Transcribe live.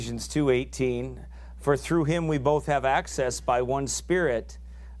Ephesians 2:18, for through him we both have access by one Spirit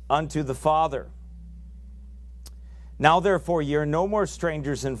unto the Father. Now therefore ye are no more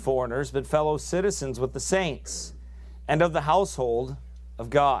strangers and foreigners, but fellow citizens with the saints, and of the household of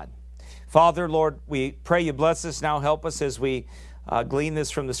God. Father, Lord, we pray you bless us now. Help us as we glean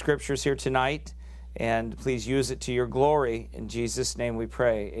this from the Scriptures here tonight, and please use it to your glory. In Jesus' name we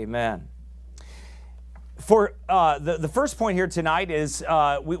pray. Amen. For the first point here tonight is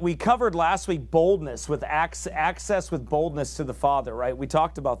we covered last week boldness, with access with boldness to the Father, right? We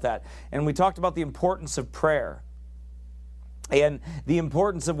talked about that, and we talked about the importance of prayer. And the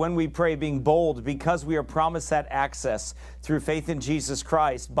importance of when we pray being bold, because we are promised that access through faith in Jesus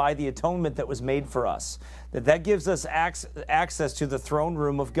Christ by the atonement that was made for us. That gives us access to the throne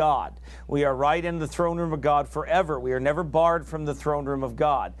room of God. We are right in the throne room of God forever. We are never barred from the throne room of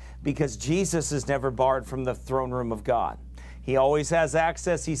God, because Jesus is never barred from the throne room of God. He always has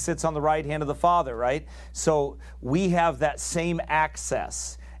access. He sits on the right hand of the Father, right? So we have that same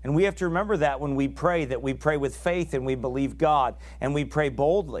access. And we have to remember that when we pray, that we pray with faith and we believe God and we pray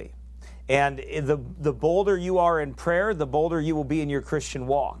boldly. And the bolder you are in prayer, the bolder you will be in your Christian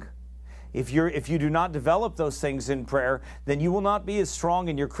walk. If you do not develop those things in prayer, then you will not be as strong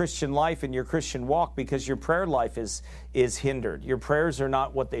in your Christian life and your Christian walk, because your prayer life is hindered. Your prayers are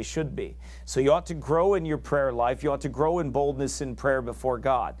not what they should be. So you ought to grow in your prayer life. You ought to grow in boldness in prayer before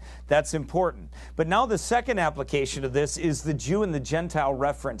God. That's important. But now the second application of this is the Jew and the Gentile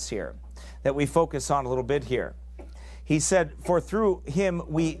reference here that we focus on a little bit here. He said, for through him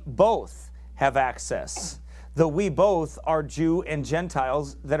we both have access. Though we both are Jew and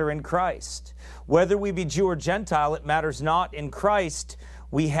Gentiles that are in Christ. Whether we be Jew or Gentile, it matters not. In Christ,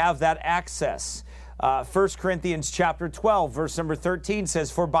 we have that access. 1 Corinthians chapter 12, verse number 13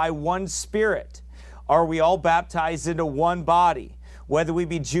 says, for by one Spirit are we all baptized into one body, whether we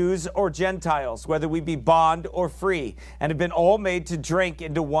be Jews or Gentiles, whether we be bond or free, and have been all made to drink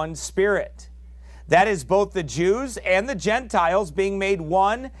into one Spirit. That is both the Jews and the Gentiles being made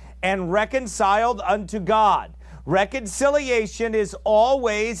one and reconciled unto God. Reconciliation is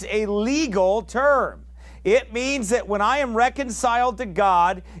always a legal term. It means that when I am reconciled to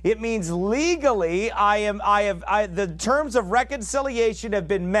God, it means legally the terms of reconciliation have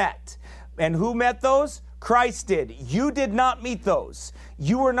been met. And who met those? Christ did. You did not meet those.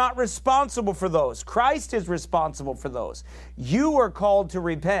 You are not responsible for those. Christ is responsible for those. You are called to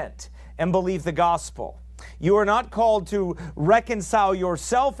repent and believe the gospel. You are not called to reconcile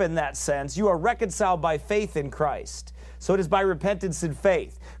yourself in that sense. You are reconciled by faith in Christ. So it is by repentance and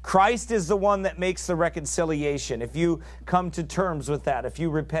faith. Christ is the one that makes the reconciliation. If you come to terms with that, if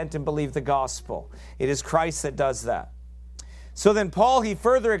you repent and believe the gospel, it is Christ that does that. So then Paul, he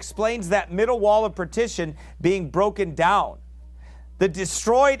further explains that middle wall of partition being broken down. The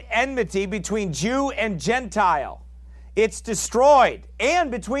destroyed enmity between Jew and Gentile. It's destroyed, and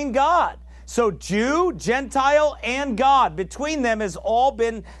between God. So Jew, Gentile, and God, between them has all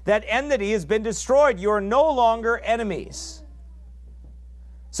been, that enmity has been destroyed. You are no longer enemies.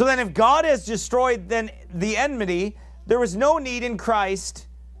 So then if God has destroyed then the enmity, there was no need in Christ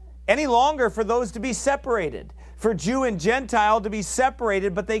any longer for those to be separated, for Jew and Gentile to be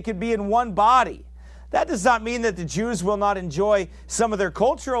separated, but they could be in one body. That does not mean that the Jews will not enjoy some of their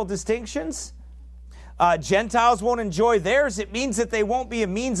cultural distinctions. Gentiles won't enjoy theirs. It means that they won't be a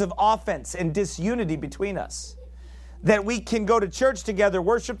means of offense and disunity between us. That we can go to church together,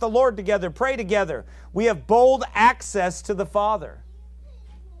 worship the Lord together, pray together. We have bold access to the Father.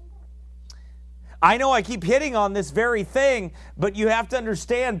 I know I keep hitting on this very thing, but you have to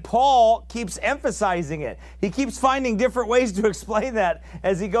understand Paul keeps emphasizing it. He keeps finding different ways to explain that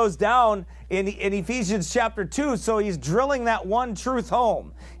as he goes down in Ephesians chapter 2. So he's drilling that one truth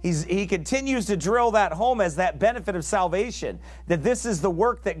home. He continues to drill that home as that benefit of salvation, that this is the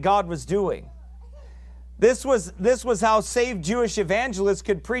work that God was doing. This was how saved Jewish evangelists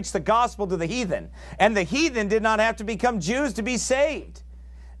could preach the gospel to the heathen. And the heathen did not have to become Jews to be saved.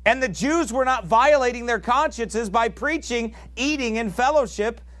 And the Jews were not violating their consciences by preaching, eating, and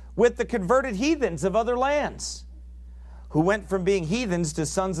fellowship with the converted heathens of other lands, who went from being heathens to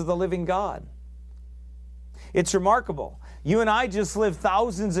sons of the living God. It's remarkable. You and I just lived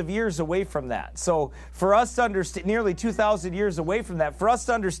thousands of years away from that. So for us to understand, nearly 2,000 years away from that, for us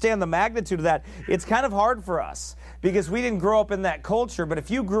to understand the magnitude of that, it's kind of hard for us because we didn't grow up in that culture. But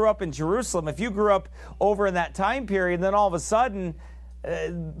if you grew up in Jerusalem, if you grew up over in that time period, then all of a sudden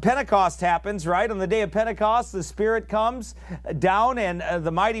Pentecost happens, right? On the day of Pentecost, the Spirit comes down and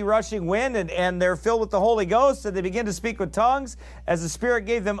the mighty rushing wind, and they're filled with the Holy Ghost, and they begin to speak with tongues as the Spirit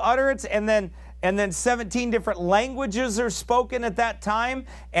gave them utterance. And then and then 17 different languages are spoken at that time,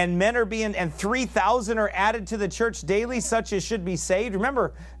 and 3,000 are added to the church daily, such as should be saved.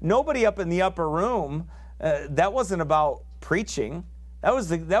 Remember, nobody up in the upper room, that wasn't about preaching.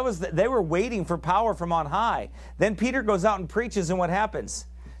 They were waiting for power from on high. Then Peter goes out and preaches, and what happens?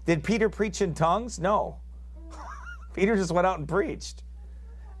 Did Peter preach in tongues? No. Peter just went out and preached.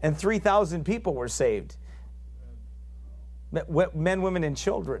 And 3,000 people were saved. Men, women, and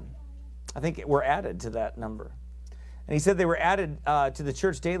children. I think were added to that number. And he said they were added to the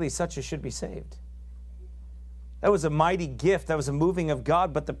church daily, such as should be saved. That was a mighty gift. That was a moving of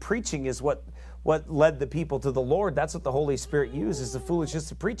God. But the preaching is what led the people to the Lord. That's what the Holy Spirit uses, the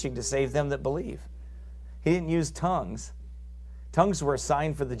foolishness of preaching, to save them that believe. He didn't use tongues. Tongues were a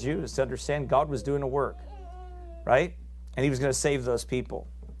sign for the Jews to understand God was doing a work, right? And he was going to save those people.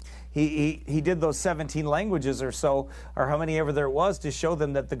 He did those 17 languages or so, or how many ever there was, to show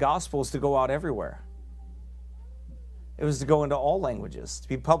them that the gospel is to go out everywhere. It was to go into all languages, to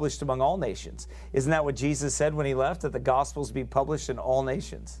be published among all nations. Isn't that what Jesus said when he left, that the gospels be published in all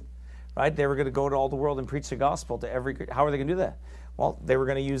nations? Right? They were going to go to all the world and preach the gospel to every... How are they going to do that? Well, they were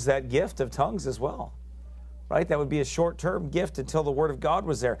going to use that gift of tongues as well. Right? That would be a short-term gift until the Word of God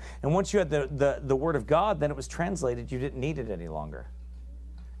was there. And once you had the Word of God, then it was translated. You didn't need it any longer.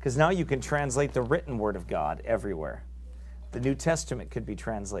 Because now you can translate the written Word of God everywhere. The New Testament could be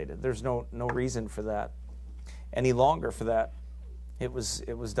translated. There's no reason for that any longer for that. It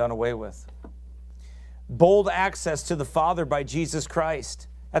was done away with. Bold access to the Father by Jesus Christ.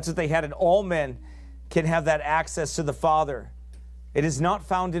 That's what they had, and all men can have that access to the Father. It is not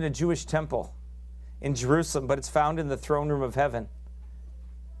found in a Jewish temple in Jerusalem, but it's found in the throne room of heaven.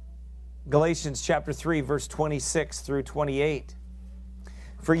 Galatians chapter 3, verse 26 through 28.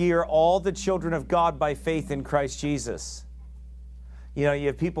 For ye are all the children of God by faith in Christ Jesus. You know, you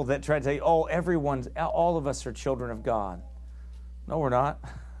have people that try to tell you, oh, all of us are children of God. No, we're not.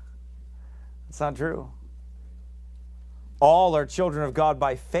 That's not true. All are children of God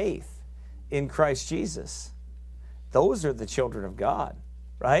by faith in Christ Jesus. Those are the children of God,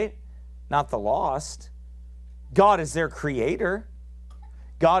 right? Not the lost. God is their creator.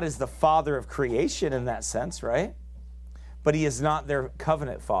 God is the father of creation in that sense, right? But he is not their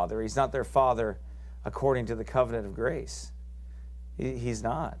covenant father. He's not their father according to the covenant of grace. He's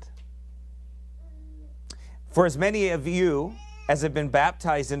not. For as many of you as have been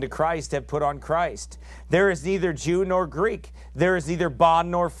baptized into Christ have put on Christ. There is neither Jew nor Greek. There is neither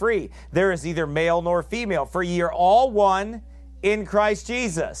bond nor free. There is neither male nor female. For ye are all one in Christ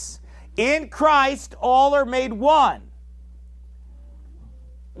Jesus. In Christ all are made one.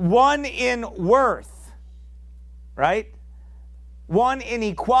 One in worth. Right? One in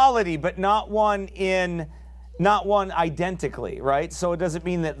equality, but not one identically, right? So it doesn't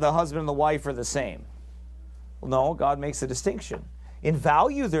mean that the husband and the wife are the same. Well, no, God makes a distinction. In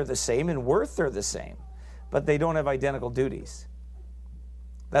value, they're the same. In worth, they're the same. But they don't have identical duties.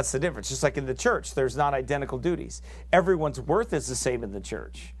 That's the difference. Just like in the church, there's not identical duties. Everyone's worth is the same in the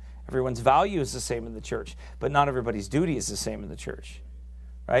church. Everyone's value is the same in the church. But not everybody's duty is the same in the church.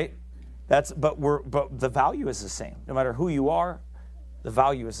 Right? But the value is the same. No matter who you are, the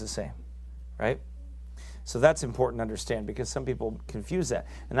value is the same. Right? So that's important to understand, because some people confuse that.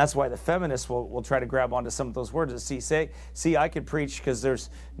 And that's why the feminists will try to grab onto some of those words and see, I could preach because there's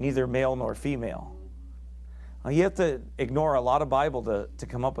neither male nor female. Well, you have to ignore a lot of Bible to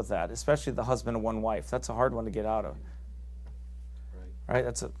come up with that, especially the husband and one wife. That's a hard one to get out of. Right?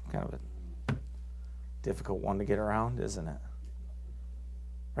 That's a kind of a difficult one to get around, isn't it?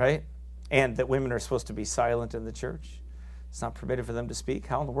 Right? And that women are supposed to be silent in the church. It's not permitted for them to speak.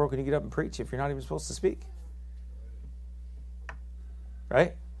 How in the world can you get up and preach if you're not even supposed to speak?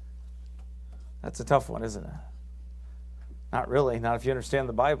 Right? That's a tough one, isn't it? Not really. Not if you understand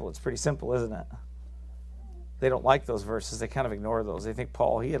the Bible. It's pretty simple, isn't it? They don't like those verses. They kind of ignore those. They think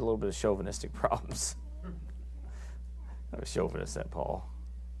Paul, he had a little bit of chauvinistic problems. Not a chauvinist, that Paul.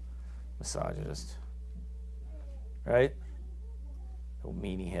 Misogynist. Right? Old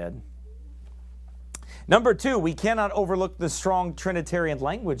meanie head. Number 2, we cannot overlook the strong Trinitarian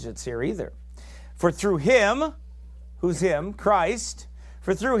language that's here either. For through him, who's him? Christ.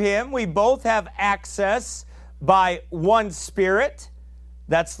 For through him we both have access by one Spirit.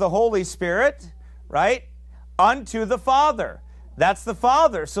 That's the Holy Spirit, right? Unto the Father. That's the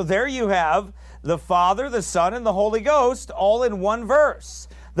Father. So there you have the Father, the Son, and the Holy Ghost all in one verse.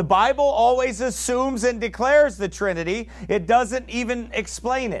 The Bible always assumes and declares the Trinity. It doesn't even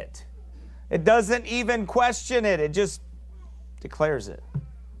explain it. It doesn't even question it. It just declares it.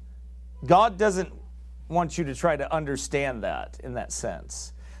 God doesn't want you to try to understand that in that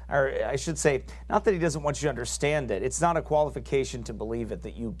sense. or I should say, not that he doesn't want you to understand it. It's not a qualification to believe it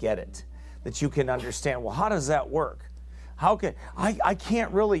that you get it, that you can understand. Well, how does that work? How can I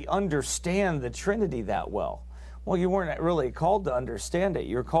can't really understand the Trinity that well. Well, you weren't really called to understand it.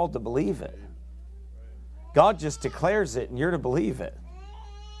 You're called to believe it. God just declares it, and you're to believe it.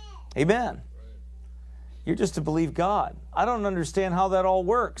 Amen. You're just to believe God. I don't understand how that all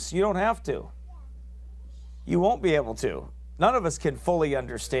works. You don't have to. You won't be able to. None of us can fully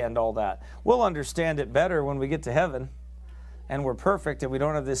understand all that. We'll understand it better when we get to heaven and we're perfect and we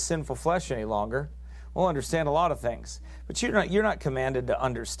don't have this sinful flesh any longer. We'll understand a lot of things. But you're not commanded to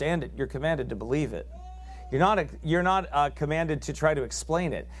understand it. You're commanded to believe it. You're not commanded to try to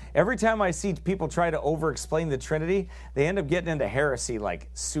explain it. Every time I see people try to over-explain the Trinity, they end up getting into heresy like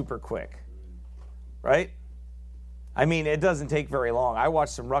super quick. Right? I mean, it doesn't take very long. I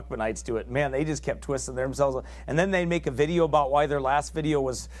watched some Ruckmanites do it. Man, they just kept twisting themselves. And then they'd make a video about why their last video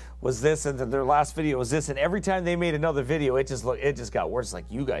was this and their last video was this. And every time they made another video, it just got worse. Like,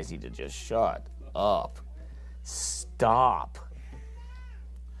 you guys need to just shut up. Stop.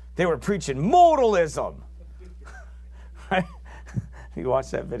 They were preaching modalism. Right? You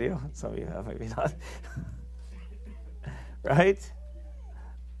watched that video? Some of you have, maybe not. Right?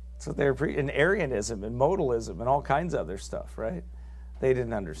 So they're preaching Arianism and modalism and all kinds of other stuff, right? They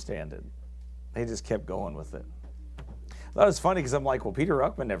didn't understand it. They just kept going with it. That was funny because I'm like, well, Peter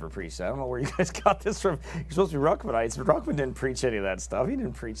Ruckman never preached that. I don't know where you guys got this from. You're supposed to be Ruckmanites, but Ruckman didn't preach any of that stuff. He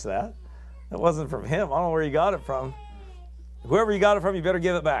didn't preach that. That wasn't from him. I don't know where you got it from. Whoever you got it from, you better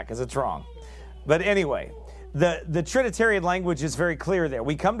give it back because it's wrong. But anyway, the Trinitarian language is very clear there.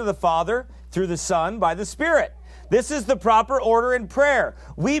 We come to the Father through the Son by the Spirit. This is the proper order in prayer.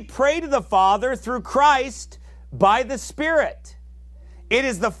 We pray to the Father through Christ by the Spirit. It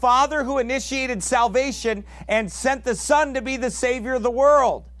is the Father who initiated salvation and sent the Son to be the Savior of the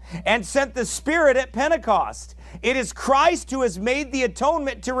world and sent the Spirit at Pentecost. It is Christ who has made the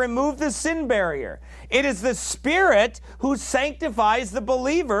atonement to remove the sin barrier. It is the Spirit who sanctifies the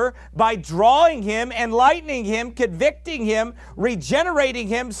believer by drawing him, enlightening him, convicting him, regenerating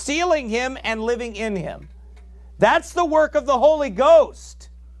him, sealing him, and living in him. That's the work of the Holy Ghost.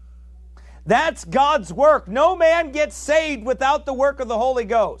 That's God's work. No man gets saved without the work of the Holy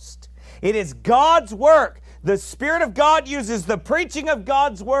Ghost. It is God's work. The Spirit of God uses the preaching of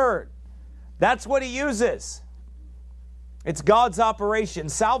God's Word. That's what He uses. It's God's operation.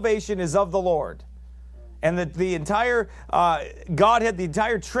 Salvation is of the Lord. And the entire Godhead, the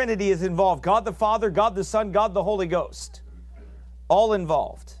entire Trinity is involved. God the Father, God the Son, God the Holy Ghost. All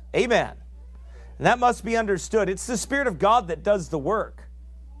involved. Amen. And that must be understood. It's the Spirit of God that does the work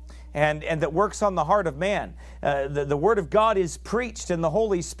and that works on the heart of man. The Word of God is preached, and the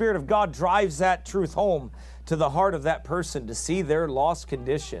Holy Spirit of God drives that truth home to the heart of that person to see their lost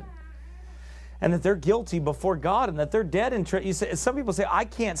condition and that they're guilty before God and that they're dead in some people say, I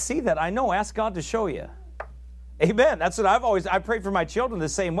can't see that. I know. Ask God to show you. Amen. That's what I pray for my children the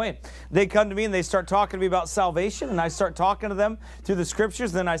same way. They come to me and they start talking to me about salvation, and I start talking to them through the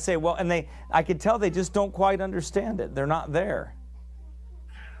Scriptures. Then I say, well, and I can tell they just don't quite understand it. They're not there.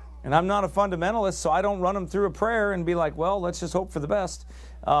 And I'm not a fundamentalist, so I don't run them through a prayer and be like, well, let's just hope for the best.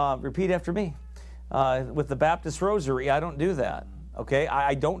 Repeat after me. With the Baptist Rosary, I don't do that. Okay?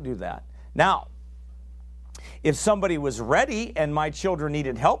 I don't do that. Now, if somebody was ready and my children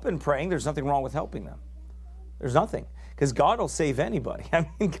needed help in praying, there's nothing wrong with helping them. There's nothing, because God will save anybody. I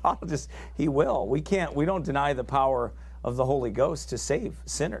mean, He will. We don't deny the power of the Holy Ghost to save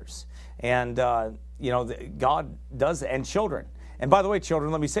sinners. And, God does, and children. And by the way,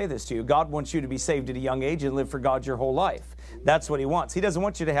 children, let me say this to you. God wants you to be saved at a young age and live for God your whole life. That's what He wants. He doesn't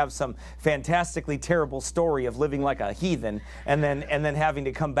want you to have some fantastically terrible story of living like a heathen and then having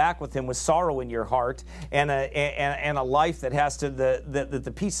to come back with Him with sorrow in your heart and a life that has to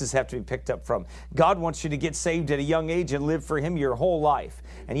the pieces have to be picked up from. God wants you to get saved at a young age and live for Him your whole life.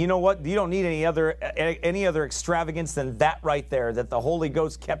 And you know what? You don't need any other extravagance than that right there, that the Holy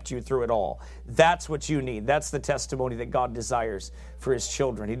Ghost kept you through it all. That's what you need. That's the testimony that God desires for His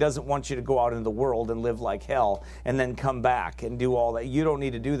children. He doesn't want you to go out in the world and live like hell and then come back and do all that. You don't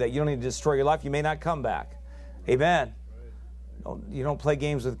need to do that. You don't need to destroy your life. You may not come back. Amen. You don't play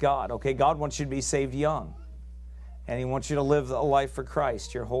games with God. Okay, God wants you to be saved young. And He wants you to live a life for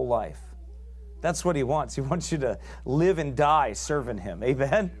Christ your whole life. That's what He wants. He wants you to live and die serving Him.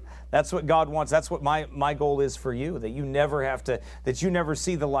 Amen. That's what God wants. That's what my goal is for you, that you never have to, that you never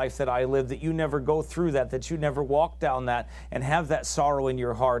see the life that I live, that you never go through that you never walk down that and have that sorrow in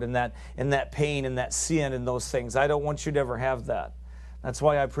your heart and that pain and that sin and those things. I don't want you to ever have that. That's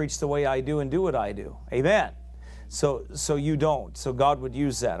why I preach the way I do and do what I do. Amen. So you don't. So God would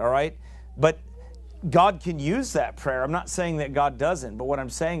use that, all right? But God can use that prayer. I'm not saying that God doesn't, but what I'm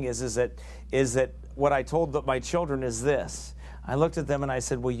saying is that what I told my children is this. I looked at them and I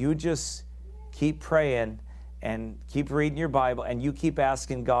said, well, you just keep praying and keep reading your Bible, and you keep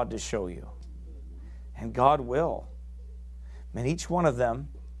asking God to show you. And God will. And each one of them,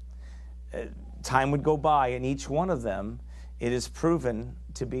 time would go by, and each one of them, it is proven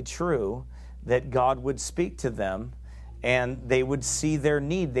to be true that God would speak to them, and they would see their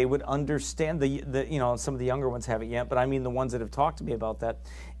need. They would understand some of the younger ones haven't yet, but I mean the ones that have talked to me about that.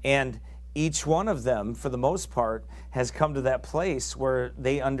 And each one of them, for the most part, has come to that place where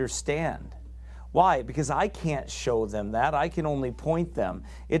they understand. Why? Because I can't show them that. I can only point them.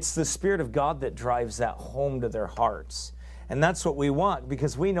 It's the Spirit of God that drives that home to their hearts. And that's what we want,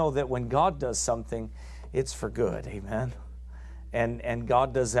 because we know that when God does something, it's for good. Amen. And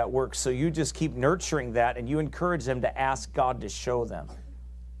God does that work. So you just keep nurturing that, and you encourage them to ask God to show them.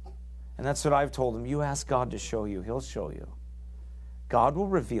 And that's what I've told them. You ask God to show you. He'll show you. God will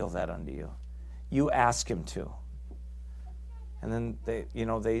reveal that unto you. You ask Him to. And then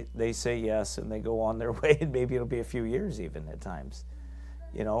they say yes, and they go on their way, and maybe it'll be a few years even at times.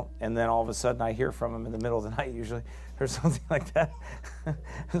 And then all of a sudden I hear from them in the middle of the night usually, or something like that,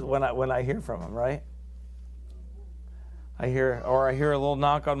 when I hear from them, right? I hear a little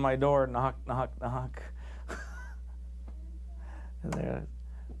knock on my door, knock, knock, knock. And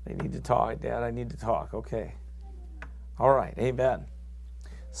they need to talk. Dad, I need to talk. Okay. All right. Amen.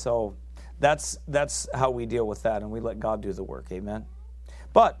 So that's how we deal with that, and we let God do the work. Amen.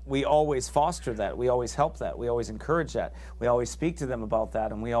 But we always foster that. We always help that. We always encourage that. We always speak to them about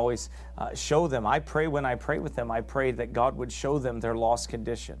that, and we always show them. I pray when I pray with them, I pray that God would show them their lost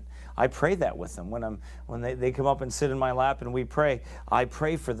condition. I pray that with them. When they come up and sit in my lap and we pray, I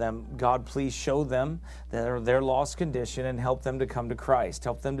pray for them. God, please show them their lost condition and help them to come to Christ.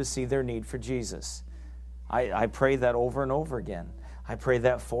 Help them to see their need for Jesus. I pray that over and over again. I pray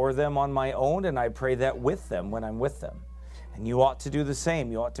that for them on my own, and I pray that with them when I'm with them. And you ought to do the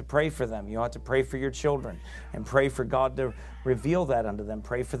same. You ought to pray for them. You ought to pray for your children and pray for God to reveal that unto them.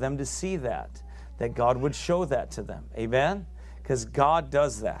 Pray for them to see that God would show that to them. Amen? Because God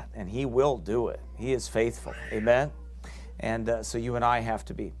does that, and He will do it. He is faithful. Amen? And so you and I have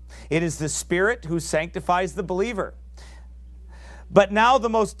to be. It is the Spirit who sanctifies the believer. But now the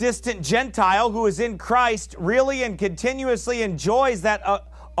most distant Gentile who is in Christ really and continuously enjoys that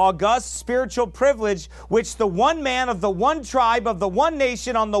august spiritual privilege which the one man of the one tribe of the one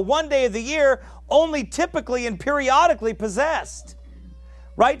nation on the one day of the year only typically and periodically possessed.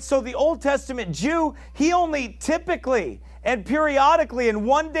 Right? So the Old Testament Jew, he only typically and periodically in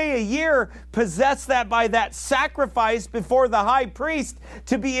one day a year possessed that by that sacrifice before the high priest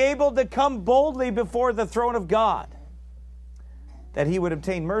to be able to come boldly before the throne of God, that he would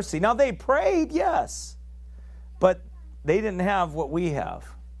obtain mercy. Now they prayed, yes, but they didn't have what we have.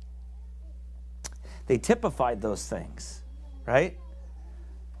 They typified those things, right?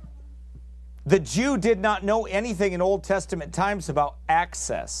 The Jew did not know anything in Old Testament times about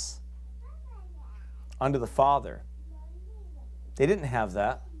access unto the Father. They didn't have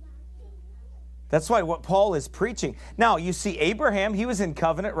that. That's why what Paul is preaching. Now, you see Abraham, he was in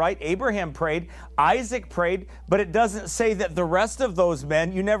covenant, right? Abraham prayed, Isaac prayed, but it doesn't say that the rest of those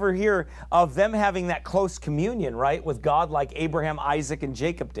men, you never hear of them having that close communion, right, with God like Abraham, Isaac, and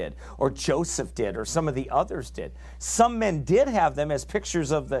Jacob did, or Joseph did, or some of the others did. Some men did have them as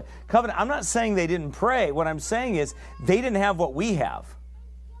pictures of the covenant. I'm not saying they didn't pray. What I'm saying is they didn't have what we have,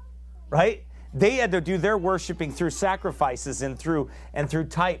 right? They had to do their worshiping through sacrifices and through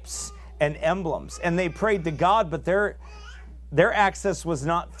types and emblems, and they prayed to God, but their access was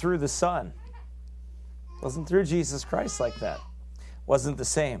not through the Son. It wasn't through Jesus Christ like that. It wasn't the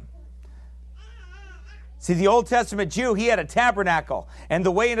same. See, the Old Testament Jew, he had a tabernacle, and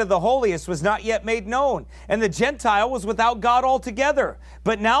the way into the holiest was not yet made known, and the Gentile was without God altogether.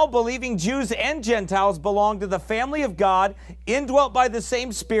 But now believing Jews and Gentiles belong to the family of God, indwelt by the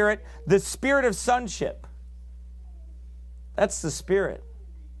same Spirit, the Spirit of sonship. That's the Spirit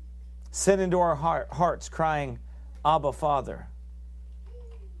sent into our hearts, crying, Abba, Father.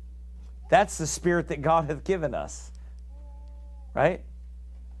 That's the Spirit that God hath given us, right?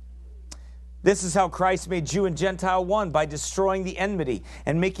 This is how Christ made Jew and Gentile one, by destroying the enmity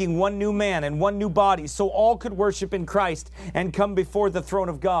and making one new man and one new body, so all could worship in Christ and come before the throne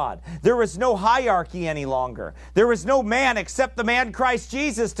of God. There was no hierarchy any longer. There was no man except the man Christ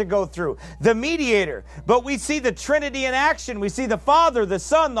Jesus to go through, the mediator. But we see the Trinity in action. We see the Father, the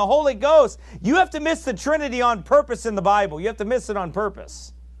Son, the Holy Ghost. You have to miss the Trinity on purpose in the Bible. You have to miss it on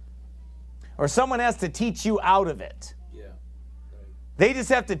purpose. Or someone has to teach you out of it. They just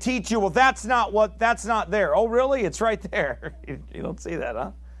have to teach you, well, that's not there. Oh, really? It's right there. You don't see that,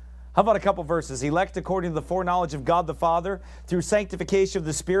 huh? How about a couple verses? Elect according to the foreknowledge of God the Father, through sanctification of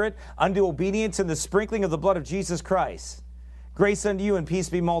the Spirit, unto obedience and the sprinkling of the blood of Jesus Christ. Grace unto you and peace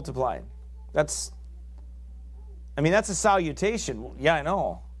be multiplied. That's a salutation. Yeah, I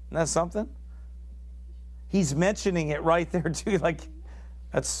know. Isn't that something? He's mentioning it right there too.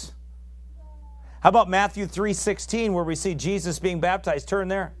 That's... How about Matthew 3:16, where we see Jesus being baptized? Turn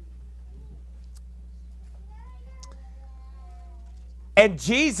there. And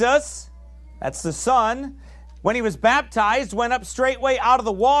Jesus, that's the Son, when he was baptized, went up straightway out of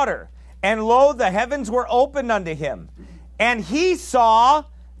the water. And lo, the heavens were opened unto him. And he saw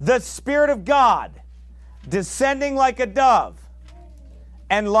the Spirit of God descending like a dove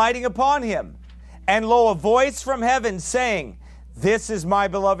and lighting upon him. And lo, a voice from heaven saying, This is my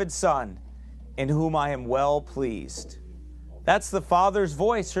beloved Son, in whom I am well pleased. That's the Father's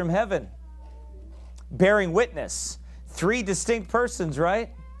voice from heaven, bearing witness. 3 distinct persons, right?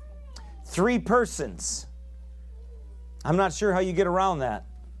 3 persons. I'm not sure how you get around that.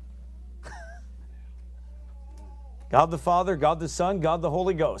 God the Father, God the Son, God the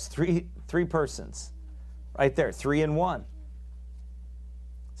Holy Ghost. Three persons. Right there, 3 in 1.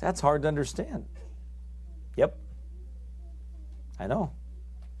 That's hard to understand. Yep. I know.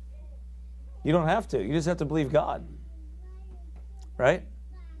 You don't have to. You just have to believe God. Right?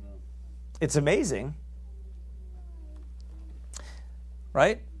 It's amazing.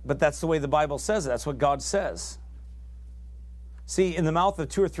 Right? But that's the way the Bible says it. That's what God says. See, in the mouth of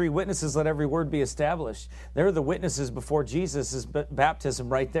 2 or 3 witnesses, let every word be established. There are the witnesses before Jesus' baptism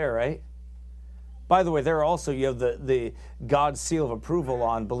right there, right? By the way, there also you have the God's seal of approval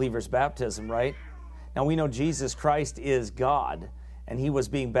on believers' baptism, right? Now we know Jesus Christ is God. And he was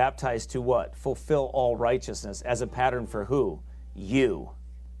being baptized to what? Fulfill all righteousness as a pattern for who? You.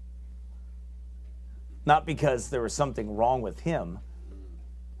 Not because there was something wrong with him,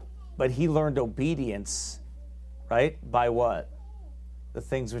 but he learned obedience, right? By what? The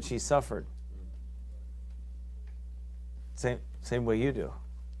things which he suffered. Same way you do.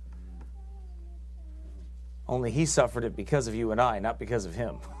 Only he suffered it because of you and I, not because of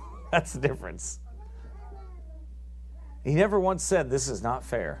him. That's the difference. He never once said, this is not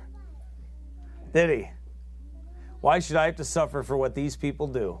fair. Did he? Why should I have to suffer for what these people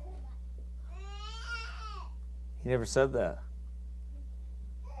do? He never said that.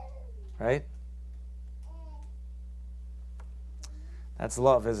 Right? That's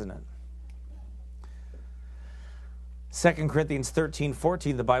love, isn't it? 2 Corinthians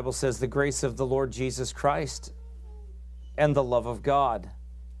 13:14, the Bible says, the grace of the Lord Jesus Christ and the love of God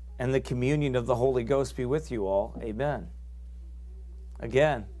and the communion of the Holy Ghost be with you all. Amen.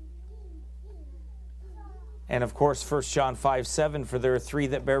 Again. And of course, 1 John 5:7, for there are 3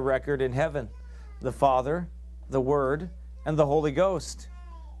 that bear record in heaven, the Father, the Word, and the Holy Ghost.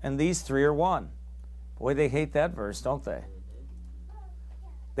 And these 3 are one. Boy, they hate that verse, don't they?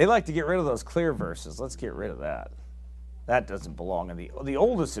 They like to get rid of those clear verses. Let's get rid of that. That doesn't belong in the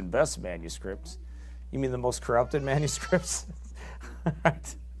oldest and best manuscripts. You mean the most corrupted manuscripts?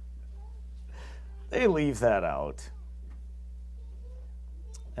 Right. They leave that out.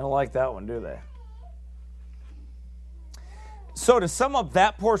 They don't like that one, do they? So to sum up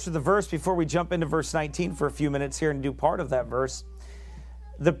that portion of the verse before we jump into verse 19 for a few minutes here and do part of that verse,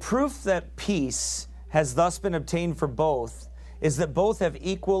 the proof that peace has thus been obtained for both is that both have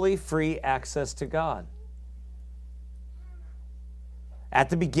equally free access to God. At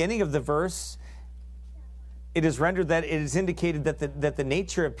the beginning of the verse, it is rendered that it is indicated that the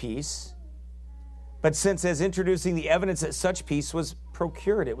nature of peace, but since as introducing the evidence that such peace was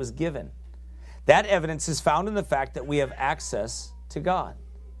procured, it was given. That evidence is found in the fact that we have access to God.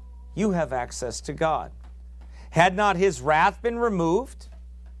 You have access to God. Had not his wrath been removed,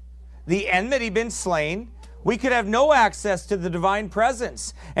 the enmity been slain, we could have no access to the divine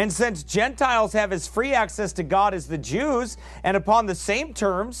presence. And since Gentiles have as free access to God as the Jews, and upon the same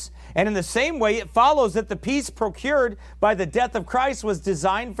terms, and in the same way, it follows that the peace procured by the death of Christ was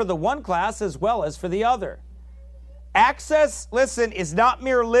designed for the one class as well as for the other. Access, listen, is not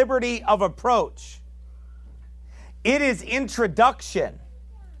mere liberty of approach. It is introduction.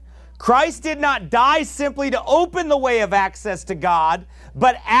 Christ did not die simply to open the way of access to God,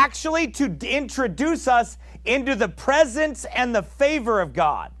 but actually to introduce us into the presence and the favor of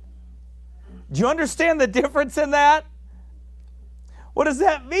God. Do you understand the difference in that? What does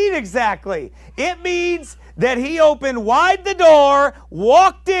that mean exactly? It means that he opened wide the door,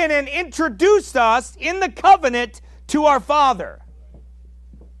 walked in, and introduced us in the covenant to our Father.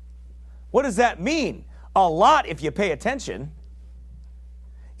 What does that mean? A lot if you pay attention.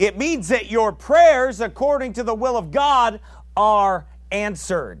 It means that your prayers, according to the will of God, are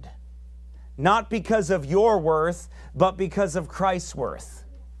answered. Not because of your worth, but because of Christ's worth.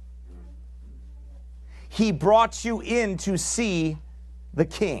 He brought you in to see the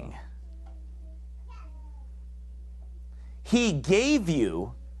King. He gave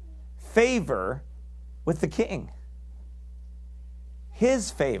you favor with the King.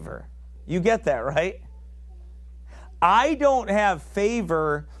 His favor. You get that, right? I don't have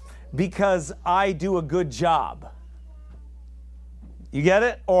favor because I do a good job. You get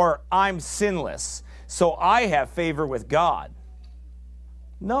it? Or I'm sinless, so I have favor with God.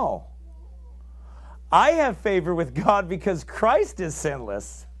 No. I have favor with God because Christ is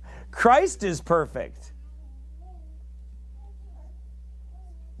sinless. Christ is perfect.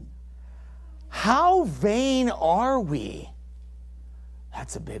 How vain are we?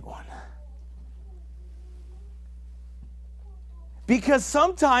 That's a big one. Because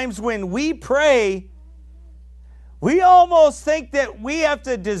sometimes when we pray, we almost think that we have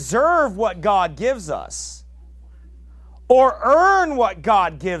to deserve what God gives us or earn what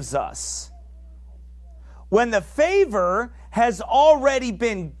God gives us, when the favor has already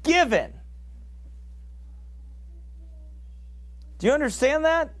been given. Do you understand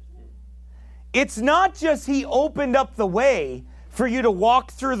that? It's not just He opened up the way for you to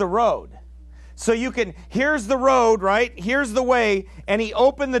walk through the road. So you can, here's the road, right? Here's the way, and He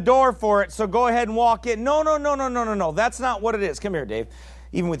opened the door for it, so go ahead and walk in. No. That's not what it is. Come here, Dave.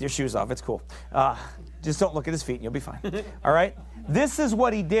 Even with your shoes off, it's cool. Just don't look at his feet and you'll be fine. All right? This is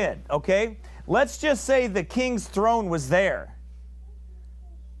what He did, okay? Let's just say the King's throne was there.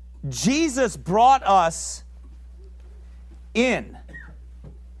 Jesus brought us in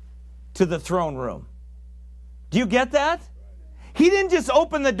to the throne room. Do you get that? He didn't just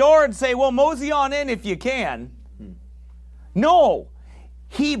open the door and say, well, mosey on in if you can. No.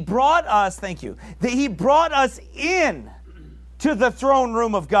 He brought us, thank you, He brought us in to the throne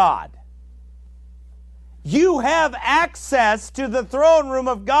room of God. You have access to the throne room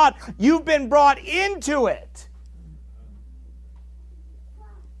of God. You've been brought into it.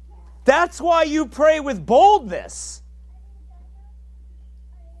 That's why you pray with boldness.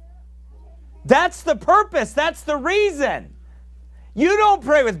 That's the purpose. That's the reason. You don't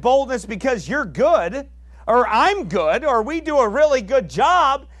pray with boldness because you're good, or I'm good, or we do a really good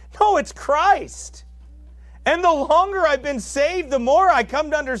job. No, it's Christ. And the longer I've been saved, the more I come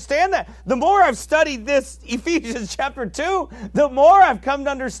to understand that. The more I've studied this Ephesians chapter 2, the more I've come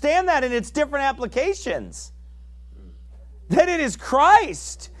to understand that in its different applications. That it is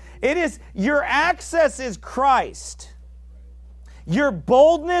Christ. It is, your access is Christ. Your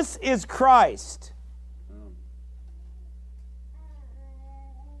boldness is Christ.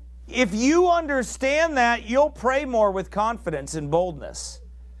 If you understand that, you'll pray more with confidence and boldness.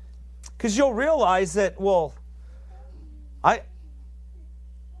 Because you'll realize that, well,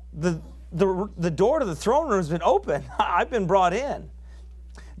 the door to the throne room has been open. I've been brought in.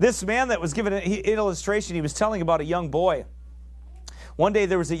 This man that was given an illustration, he was telling about a young boy. One day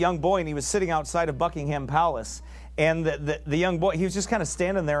there was a young boy and he was sitting outside of Buckingham Palace. And the young boy, he was just kind of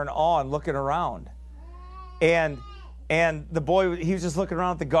standing there in awe and looking around. And the boy, he was just looking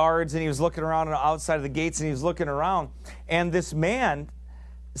around at the guards, and he was looking around outside of the gates, and he was looking around. And this man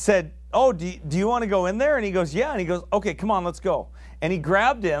said, oh, do you want to go in there? And he goes, yeah. And he goes, okay, come on, let's go. And he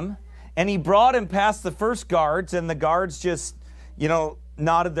grabbed him, and he brought him past the first guards, and the guards just,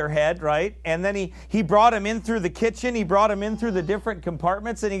 nodded their head, right? And then he brought him in through the kitchen. He brought him in through the different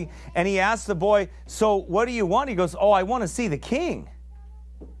compartments, and he asked the boy, so what do you want? He goes, oh, I want to see the king.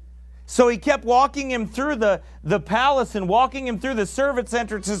 So he kept walking him through the palace and walking him through the servants'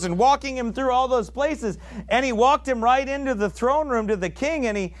 entrances and walking him through all those places. And he walked him right into the throne room to the king,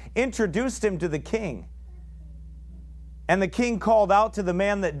 and he introduced him to the king. And the king called out to the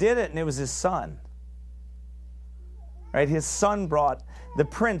man that did it, and it was his son. Right? His son the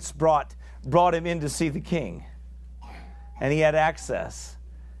prince brought him in to see the king. And he had access.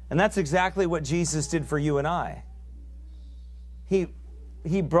 And that's exactly what Jesus did for you and I.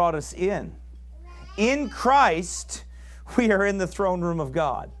 He brought us in. In Christ, we are in the throne room of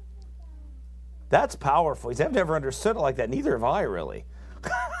God. That's powerful. I've never understood it like that. Neither have I, really.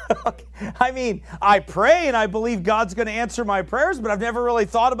 I mean, I pray and I believe God's going to answer my prayers, but I've never really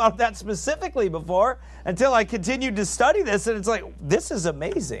thought about that specifically before until I continued to study this. And it's like, this is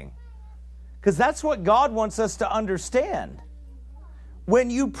amazing. Because that's what God wants us to understand. When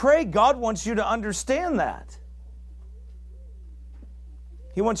you pray, God wants you to understand that.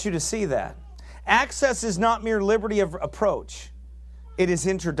 He wants you to see that. Access is not mere liberty of approach. It is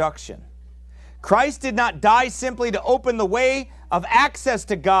introduction. Christ did not die simply to open the way of access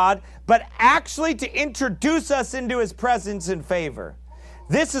to God, but actually to introduce us into his presence and favor.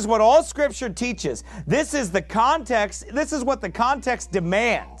 This is what all Scripture teaches. This is the context. This is what the context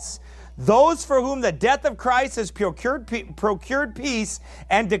demands. Those for whom the death of Christ has procured peace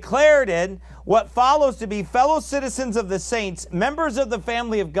and declared it what follows to be fellow citizens of the saints, members of the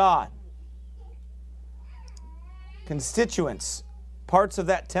family of God, constituents, parts of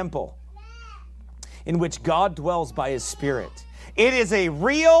that temple in which God dwells by his Spirit. It is a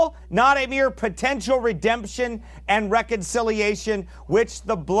real, not a mere potential redemption and reconciliation which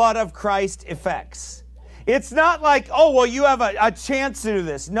the blood of Christ effects. It's not like, oh, well, you have a chance to do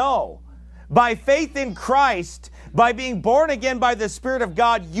this. No. By faith in Christ, by being born again by the Spirit of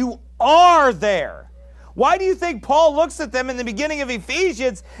God, you are there. Why do you think Paul looks at them in the beginning of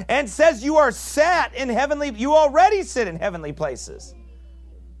Ephesians and says you are set in heavenly, you already sit in heavenly places?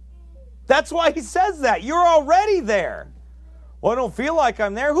 That's why he says that. You're already there. Well, I don't feel like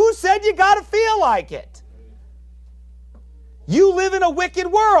I'm there. Who said you got to feel like it? You live in a wicked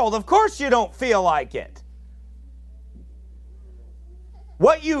world. Of course you don't feel like it.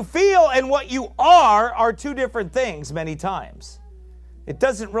 What you feel and what you are two different things many times. It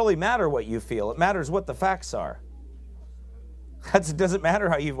doesn't really matter what you feel. It matters what the facts are. It doesn't matter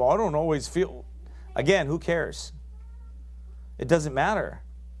how you feel. I don't always feel. Again, who cares? It doesn't matter.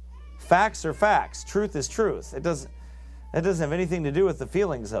 Facts are facts. Truth is truth. That doesn't have anything to do with the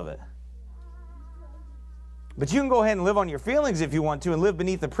feelings of it. But you can go ahead and live on your feelings if you want to and live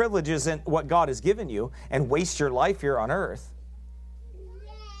beneath the privileges and what God has given you and waste your life here on earth.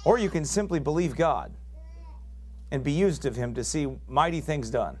 Or you can simply believe God and be used of him to see mighty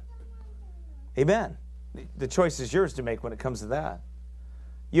things done. Amen. The choice is yours to make when it comes to that.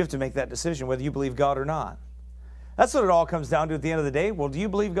 You have to make that decision whether you believe God or not. That's what it all comes down to at the end of the day. Well, do you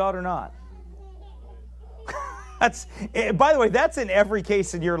believe God or not? By the way, that's in every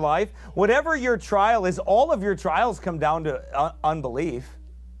case in your life. Whatever your trial is, all of your trials come down to unbelief.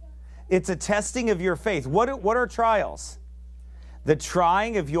 It's a testing of your faith. What are trials? The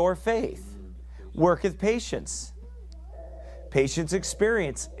trying of your faith worketh patience. Patience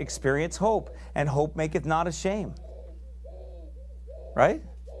experience hope, and hope maketh not ashamed. Right?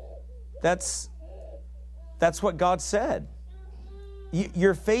 That's what God said.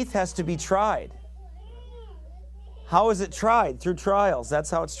 Your faith has to be tried. How is it tried? Through trials. That's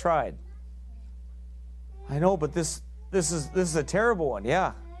how it's tried. I know, but this is a terrible one.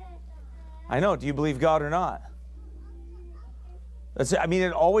 Yeah. I know. Do you believe God or not?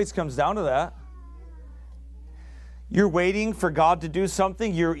 It always comes down to that. You're waiting for God to do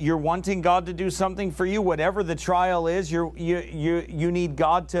something. You're wanting God to do something for you. Whatever the trial is, you need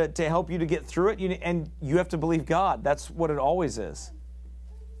God to help you to get through it. And you have to believe God. That's what it always is.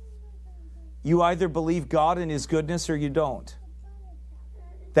 You either believe God and his goodness or you don't.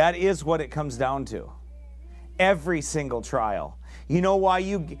 That is what it comes down to. Every single trial. You know why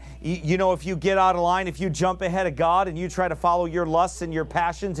if you get out of line, if you jump ahead of God and you try to follow your lusts and your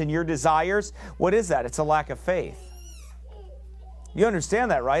passions and your desires, what is that? It's a lack of faith. You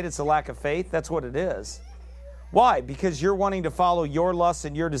understand that, right? It's a lack of faith. That's what it is. Why? Because you're wanting to follow your lusts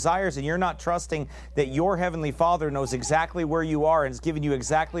and your desires, and you're not trusting that your Heavenly Father knows exactly where you are and has given you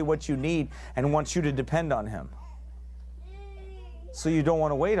exactly what you need and wants you to depend on him. So you don't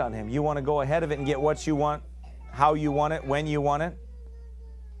want to wait on him. You want to go ahead of it and get what you want, how you want it, when you want it.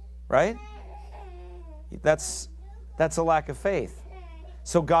 Right? That's a lack of faith.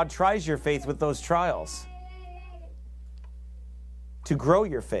 So God tries your faith with those trials to grow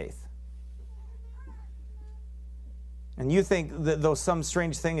your faith. And you think that though some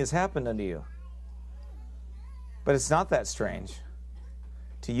strange thing has happened unto you. But it's not that strange.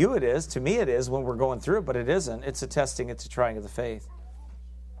 To you it is. To me it is when we're going through it, but it isn't. It's a testing. It's a trying of the faith.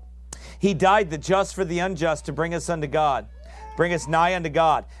 He died the just for the unjust to bring us unto God. Bring us nigh unto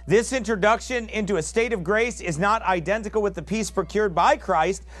God. This introduction into a state of grace is not identical with the peace procured by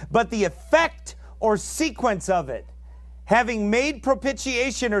Christ, but the effect or sequence of it. Having made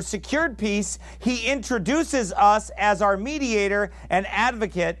propitiation or secured peace, he introduces us as our mediator and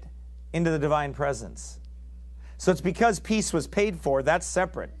advocate into the divine presence. So it's because peace was paid for, that's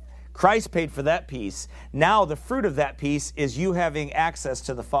separate. Christ paid for that peace. Now the fruit of that peace is you having access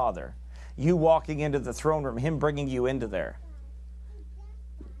to the Father. You walking into the throne room, him bringing you into there.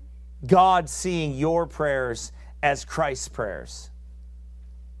 God seeing your prayers as Christ's prayers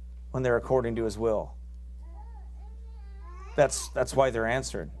when they're according to his will. That's why they're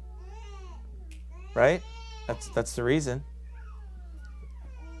answered. Right? That's the reason.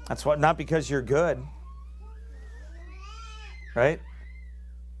 That's what, not because you're good. Right?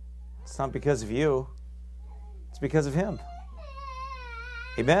 It's not because of you. It's because of Him.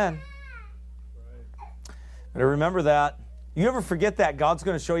 Amen. But remember that. You ever forget that, God's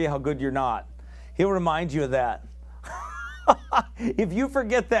going to show you how good you're not. He'll remind you of that. If you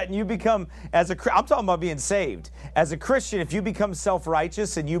forget that and you become, I'm talking about being saved. As a Christian, if you become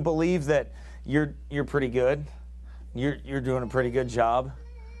self-righteous and you believe that you're pretty good, you're doing a pretty good job,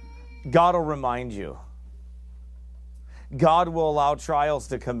 God will remind you. God will allow trials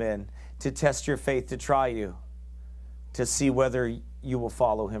to come in to test your faith, to try you, to see whether you will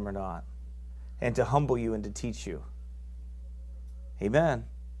follow Him or not, and to humble you and to teach you. Amen.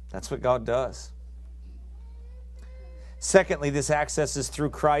 That's what God does. Secondly, this access is through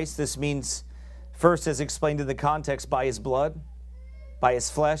Christ. This means, first, as explained in the context, by His blood, by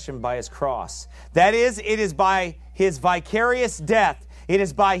His flesh, and by His cross. That is, it is by His vicarious death. It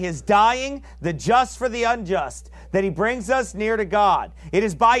is by His dying, the just for the unjust, that He brings us near to God. It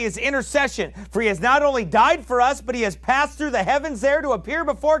is by His intercession, for He has not only died for us, but He has passed through the heavens there to appear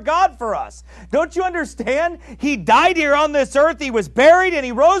before God for us. Don't you understand? He died here on this earth, He was buried, and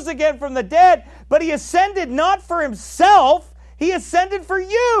He rose again from the dead, but He ascended not for Himself, He ascended for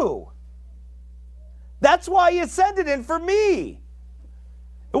you. That's why He ascended, and for me.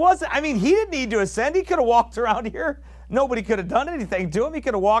 It wasn't, He didn't need to ascend. He could have walked around here. Nobody could have done anything to Him. He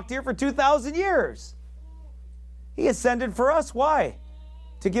could have walked here for 2,000 years. He ascended for us. Why?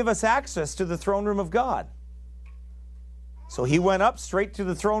 To give us access to the throne room of God. So He went up straight to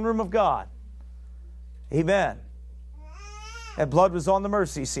the throne room of God. Amen. And blood was on the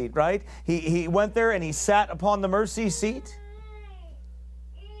mercy seat, right? He went there and He sat upon the mercy seat.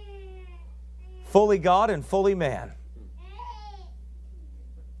 Fully God and fully man.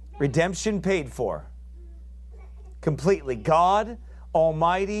 Redemption paid for. Completely. God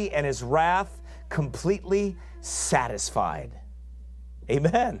Almighty and His wrath completely satisfied.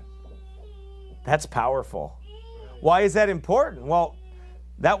 Amen. That's powerful. Why is that important? Well,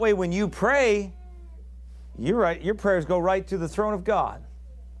 that way when you pray, your prayers go right to the throne of God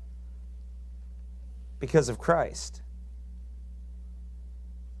because of Christ.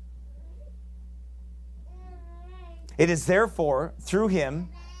 It is therefore through Him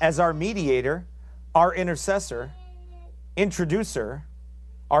as our mediator, our intercessor, introducer,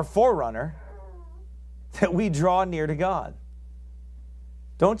 our forerunner, that we draw near to God.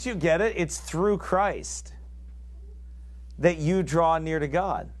 Don't you get it? It's through Christ that you draw near to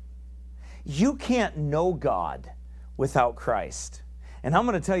God. You can't know God without Christ. And I'm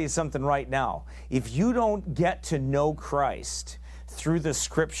going to tell you something right now. If you don't get to know Christ through the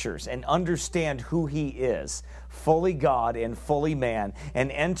Scriptures and understand who He is, fully God and fully man,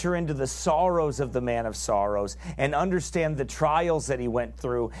 and enter into the sorrows of the man of sorrows, and understand the trials that He went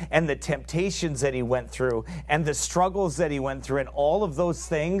through, and the temptations that He went through, and the struggles that He went through, and all of those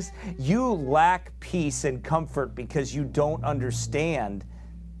things, you lack peace and comfort because you don't understand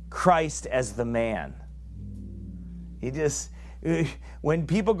Christ as the man. When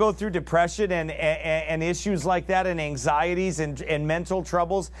people go through depression and issues like that, and anxieties and mental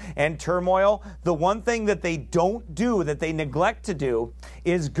troubles and turmoil, the one thing that they don't do, that they neglect to do,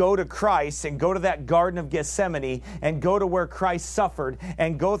 is go to Christ and go to that Garden of Gethsemane and go to where Christ suffered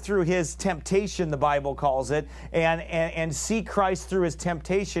and go through His temptation, the Bible calls it, and see Christ through His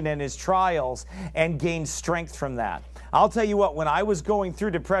temptation and His trials and gain strength from that. I'll tell you what, when I was going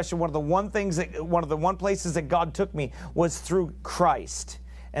through depression, one of the one places that God took me was through Christ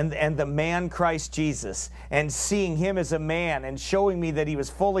and the man Christ Jesus, and seeing Him as a man and showing me that He was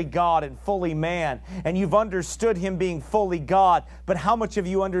fully God and fully man. And you've understood Him being fully God, but how much have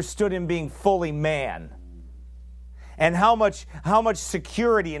you understood Him being fully man? And how much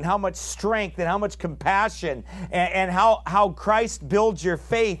security and how much strength and how much compassion and how Christ builds your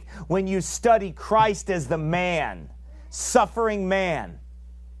faith when you study Christ as the man. Suffering man.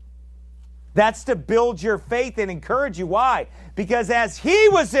 That's to build your faith and encourage you. Why? Because as He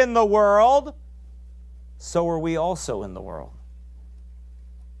was in the world, so are we also in the world.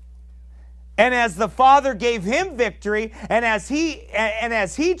 And as the Father gave Him victory, and as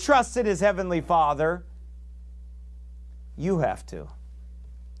He trusted His Heavenly Father, you have to.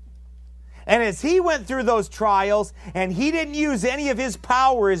 And as He went through those trials, and He didn't use any of His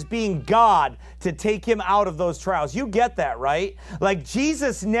power as being God to take Him out of those trials. You get that, right? Like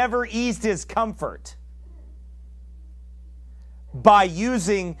Jesus never eased His comfort by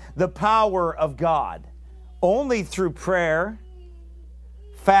using the power of God. Only through prayer,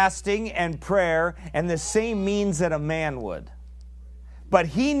 fasting, and prayer, and the same means that a man would. But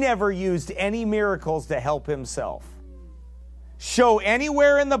He never used any miracles to help Himself. show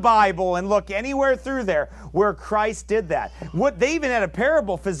anywhere in the Bible and look anywhere through there where Christ did that. They even had a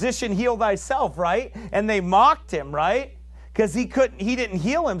parable, physician, heal thyself, right? And they mocked him, right? Because he didn't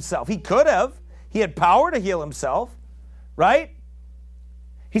heal himself. He could have. He had power to heal himself, right?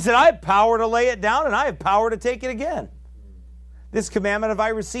 He said, I have power to lay it down and I have power to take it again. This commandment have I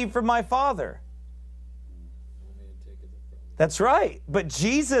received from my Father. That's right. But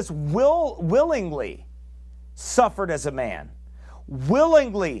Jesus willingly suffered as a man.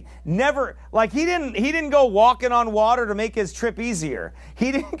 Willingly, never, like he didn't go walking on water to make his trip easier.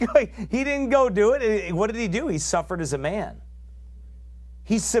 He didn't go do it. What did he do? He suffered as a man.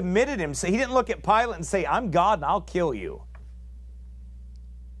 He submitted himself. He didn't look at Pilate and say, I'm God and I'll kill you.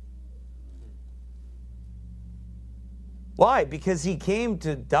 Why? Because he came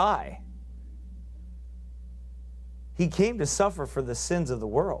to die. He came to suffer for the sins of the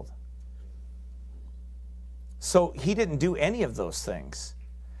world. So he didn't do any of those things.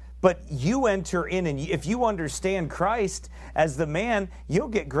 But you enter in, and if you understand Christ as the man, you'll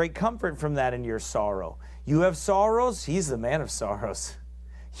get great comfort from that in your sorrow. You have sorrows, he's the man of sorrows.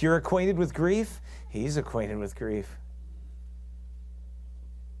 You're acquainted with grief, he's acquainted with grief.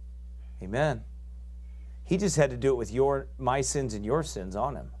 Amen. He just had to do it with my sins and your sins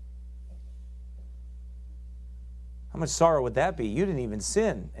on him. How much sorrow would that be? You didn't even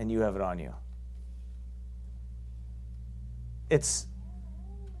sin, and you have it on you. It's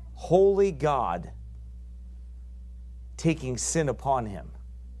holy God taking sin upon him.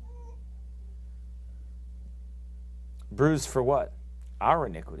 Bruised for what? Our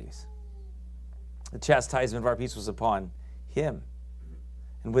iniquities. The chastisement of our peace was upon him,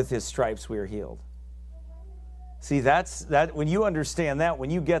 and with his stripes we are healed. See, that when you understand that, when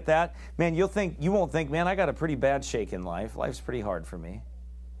you get that, man, you won't think, man, I got a pretty bad shake in life. Life's pretty hard for me.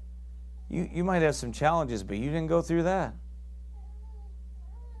 You might have some challenges, but you didn't go through that.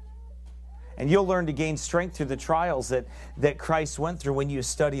 And you'll learn to gain strength through the trials that Christ went through when you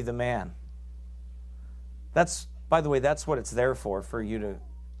study the man. By the way, that's what it's there for you to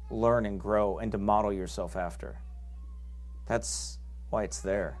learn and grow and to model yourself after. That's why it's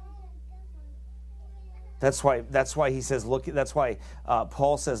there. That's why he says, look. That's why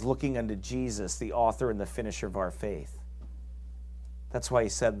Paul says, looking unto Jesus, the author and the finisher of our faith. That's why he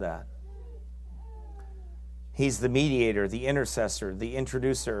said that. He's the mediator, the intercessor, the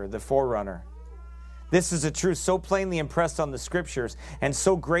introducer, the forerunner. This is a truth so plainly impressed on the Scriptures and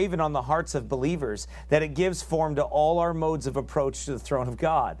so graven on the hearts of believers that it gives form to all our modes of approach to the throne of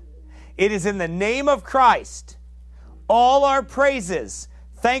God. It is in the name of Christ all our praises,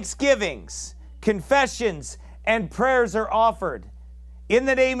 thanksgivings, confessions, and prayers are offered. In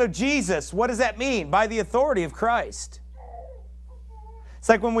the name of Jesus. What does that mean? By the authority of Christ. It's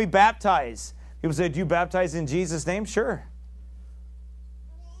like when we baptize. People say, do you baptize in Jesus' name? Sure.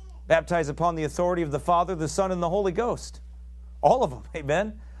 Baptize upon the authority of the Father, the Son, and the Holy Ghost. All of them,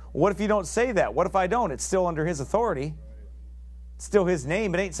 amen? What if you don't say that? What if I don't? It's still under his authority. It's still his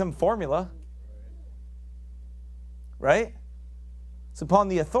name. It ain't some formula. Right? It's upon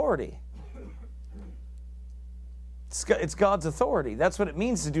the authority. It's God's authority. That's what it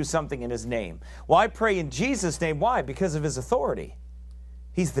means to do something in his name. Well, I pray in Jesus' name. Why? Because of his authority.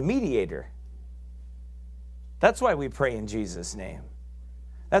 He's the mediator. That's why we pray in Jesus' name.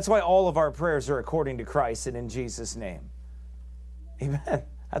 That's why all of our prayers are according to Christ and in Jesus' name. Amen.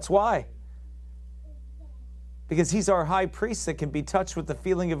 That's why. Because he's our high priest that can be touched with the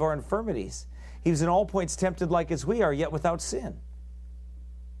feeling of our infirmities. He was in all points tempted like as we are, yet without sin.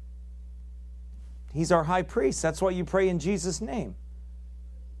 He's our high priest. That's why you pray in Jesus' name.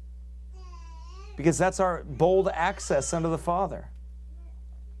 Because that's our bold access unto the Father.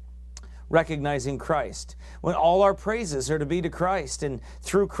 Recognizing Christ. When all our praises are to be to Christ and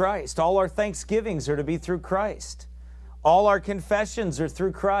through Christ. All our thanksgivings are to be through Christ. All our confessions are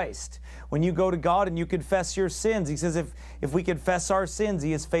through Christ. When you go to God and you confess your sins, he says if we confess our sins,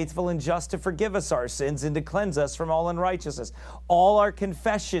 he is faithful and just to forgive us our sins and to cleanse us from all unrighteousness. All our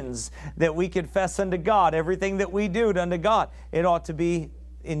confessions that we confess unto God, everything that we do unto God, it ought to be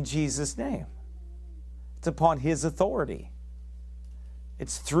in Jesus' name. It's upon his authority.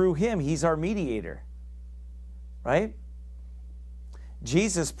 It's through him. He's our mediator. Right?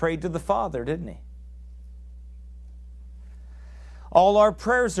 Jesus prayed to the Father, didn't he? All our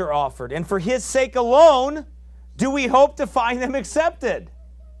prayers are offered, and for his sake alone do we hope to find them accepted.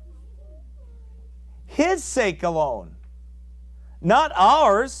 His sake alone, not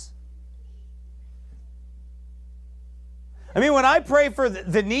ours. I mean, when I pray for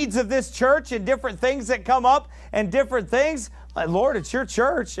the needs of this church and different things that come up and different things, Lord, it's your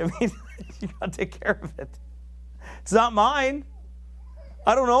church. I mean, you got to take care of it. It's not mine.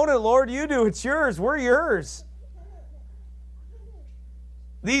 I don't own it, Lord. You do. It's yours. We're yours.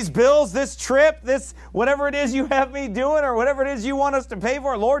 These bills, this trip, this whatever it is you have me doing or whatever it is you want us to pay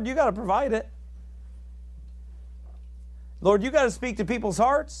for, Lord, you got to provide it. Lord, you got to speak to people's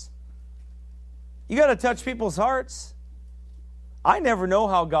hearts. You got to touch people's hearts. I never know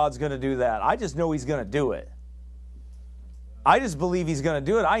how God's going to do that. I just know He's going to do it. I just believe He's going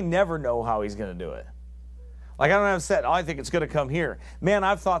to do it. I never know how He's going to do it. Like I don't have said, I think it's going to come here. Man,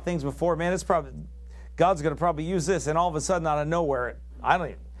 I've thought things before. Man, it's probably God's going to probably use this, and all of a sudden, out of nowhere, I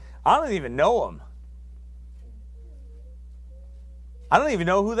don't even know them. I don't even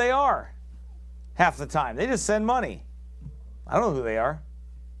know who they are half the time. They just send money. I don't know who they are.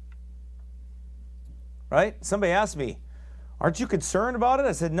 Right? Somebody asked me, aren't you concerned about it?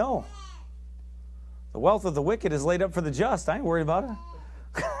 I said, no. The wealth of the wicked is laid up for the just. I ain't worried about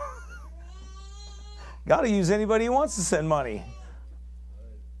it. God will use anybody who wants to send money.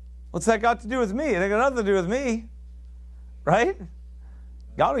 What's that got to do with me? It ain't got nothing to do with me. Right?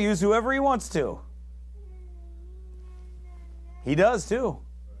 God will use whoever He wants to. He does too.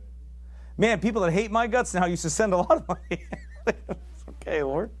 Man, people that hate my guts now used to send a lot of money. It's okay,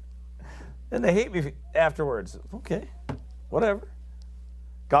 Lord. Then they hate me afterwards. Okay, whatever.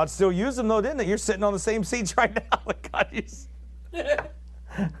 God still used them though, didn't it? You're sitting on the same seats right now that God used.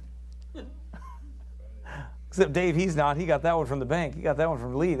 Except Dave, he's not. He got that one from the bank. He got that one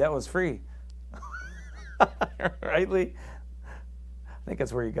from Lee. That was free. Right, Lee? I think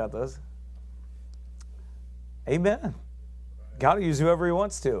that's where you got those. Amen. God will use whoever He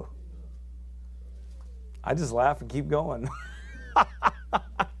wants to. I just laugh and keep going.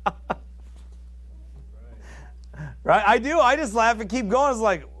 Right? I do. I just laugh and keep going. It's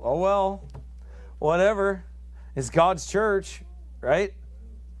like, oh, well, whatever. It's God's church, right?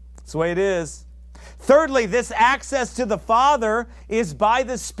 That's the way it is. Thirdly, this access to the Father is by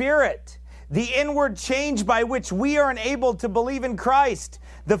the Spirit. The inward change by which we are enabled to believe in Christ.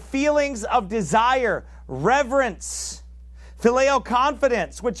 The feelings of desire, reverence, filial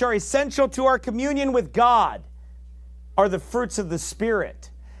confidence, which are essential to our communion with God, are the fruits of the Spirit.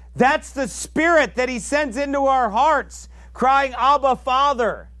 That's the Spirit that He sends into our hearts, crying, Abba,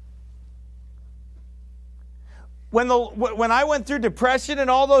 Father. When I went through depression and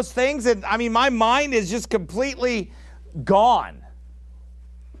all those things, and I mean, my mind is just completely gone.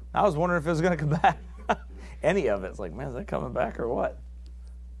 I was wondering if it was going to come back. Any of it. It's like, man, is that coming back or what?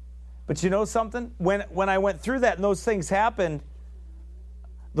 But you know something? When I went through that and those things happened,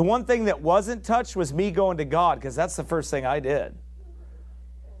 the one thing that wasn't touched was me going to God, because that's the first thing I did.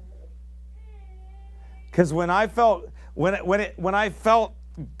 Because when I felt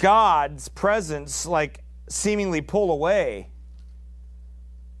God's presence like seemingly pull away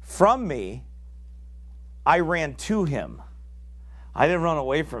from me, I ran to Him. I didn't run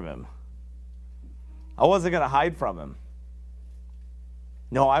away from Him. I wasn't going to hide from Him.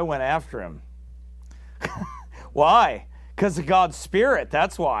 No, I went after Him. Why? Because of God's Spirit.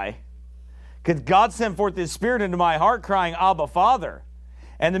 That's why. Because God sent forth His Spirit into my heart crying, Abba, Father.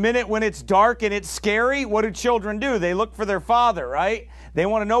 And the minute when it's dark and it's scary, what do children do? They look for their father, right? They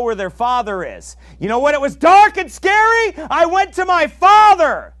want to know where their father is. You know, when it was dark and scary, I went to my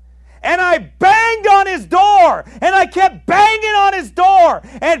Father. And I banged on His door. And I kept banging on His door.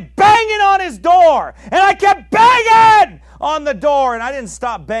 And banging on His door. And I kept banging on the door. And I didn't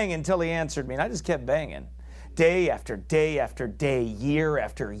stop banging until He answered me. And I just kept banging. Day after day after day, year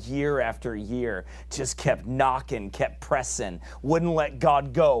after year after year, just kept knocking, kept pressing, wouldn't let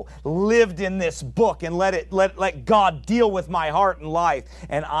God go, lived in this book and let God deal with my heart and life,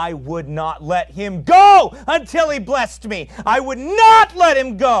 and I would not let Him go until He blessed me. I would not let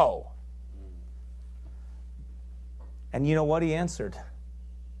Him go. And you know what? He answered.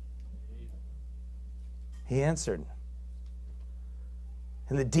 He answered.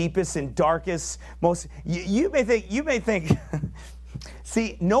 In the deepest and darkest, most, you may think,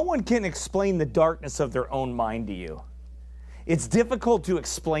 see, no one can explain the darkness of their own mind to you. It's difficult to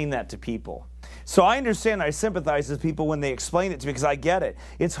explain that to people. So I understand, I sympathize with people when they explain it to me because I get it.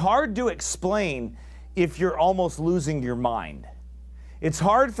 It's hard to explain if you're almost losing your mind. It's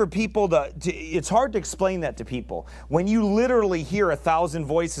hard for people it's hard to explain that to people when you literally hear 1,000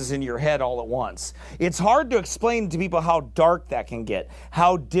 voices in your head all at once. It's hard to explain to people how dark that can get,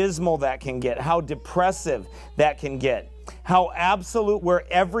 how dismal that can get, how depressive that can get, how absolute,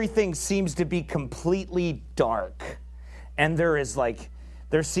 where everything seems to be completely dark and there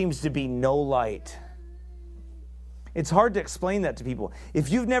seems to be no light. It's hard to explain that to people. If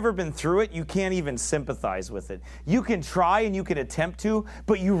you've never been through it, you can't even sympathize with it. You can try and you can attempt to,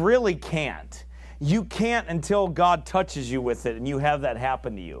 but you really can't. You can't until God touches you with it and you have that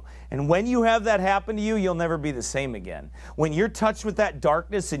happen to you. And when you have that happen to you, you'll never be the same again. When you're touched with that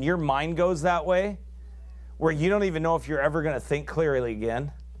darkness and your mind goes that way, where you don't even know if you're ever going to think clearly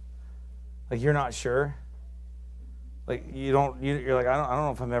again, like you're not sure. Like you're like, I don't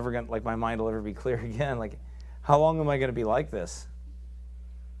know if I'm ever going to, like my mind will ever be clear again. Like, how long am I going to be like this?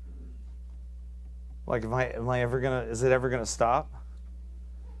 Like, is it ever going to stop?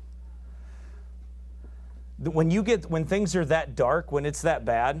 When things are that dark, when it's that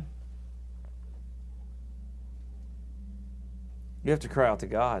bad, you have to cry out to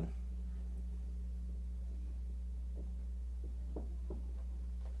God.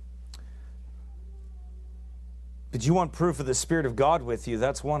 But you want proof of the Spirit of God with you,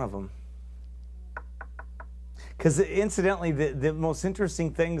 that's one of them. Because incidentally, the most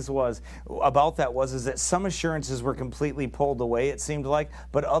interesting things about that was that some assurances were completely pulled away, it seemed like,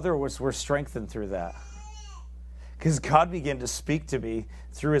 but others were strengthened through that. Because God began to speak to me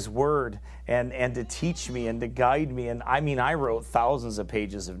through His Word and to teach me and to guide me. And I wrote thousands of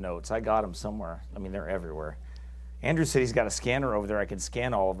pages of notes. I got them somewhere. They're everywhere. Andrew said he's got a scanner over there. I can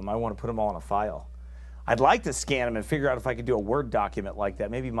scan all of them. I want to put them all in a file. I'd like to scan them and figure out if I could do a Word document like that.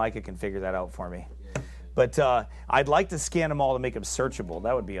 Maybe Micah can figure that out for me. But I'd like to scan them all to make them searchable.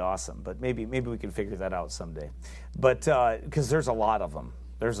 That would be awesome. But maybe we can figure that out someday. But because there's a lot of them.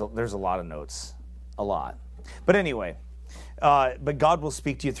 There's a lot of notes. A lot. But anyway, but God will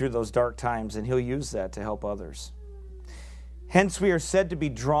speak to you through those dark times, and He'll use that to help others. Hence we are said to be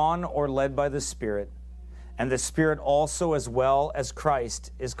drawn or led by the Spirit, and the Spirit also, as well as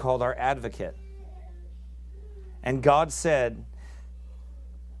Christ, is called our advocate. And God,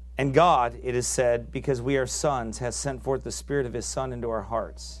 it is said, because we are sons, has sent forth the Spirit of His Son into our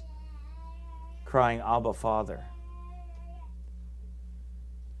hearts, crying, Abba, Father.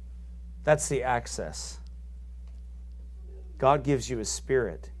 That's the access. God gives you His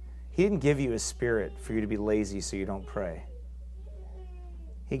Spirit. He didn't give you His Spirit for you to be lazy so you don't pray.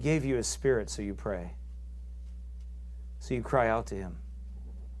 He gave you His Spirit so you pray. So you cry out to Him.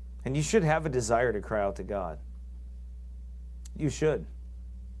 And you should have a desire to cry out to God. You should.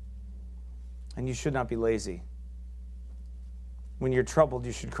 And you should not be lazy. When you're troubled,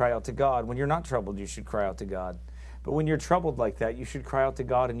 you should cry out to God. When you're not troubled, you should cry out to God. But when you're troubled like that, you should cry out to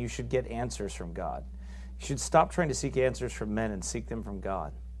God and you should get answers from God. You should stop trying to seek answers from men and seek them from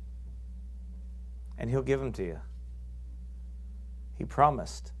God. And He'll give them to you. He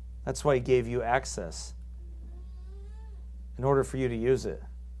promised. That's why He gave you access, in order for you to use it.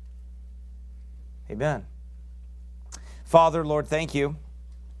 Amen. Father, Lord, thank you.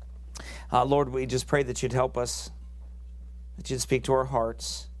 Lord, we just pray that You'd help us, that You'd speak to our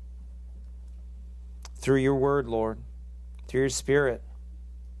hearts through Your Word, Lord, through Your Spirit,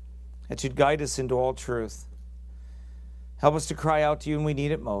 that You'd guide us into all truth. Help us to cry out to You when we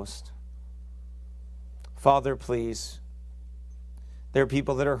need it most. Father, please. There are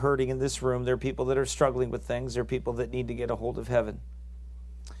people that are hurting in this room. There are people that are struggling with things. There are people that need to get a hold of heaven.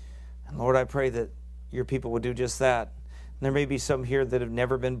 And Lord, I pray that Your people would do just that. And there may be some here that have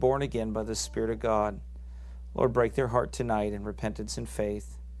never been born again by the Spirit of God. Lord, break their heart tonight in repentance and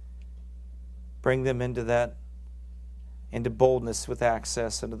faith. Bring them into boldness with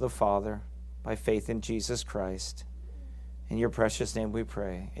access unto the Father by faith in Jesus Christ. In Your precious name we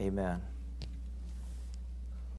pray. Amen.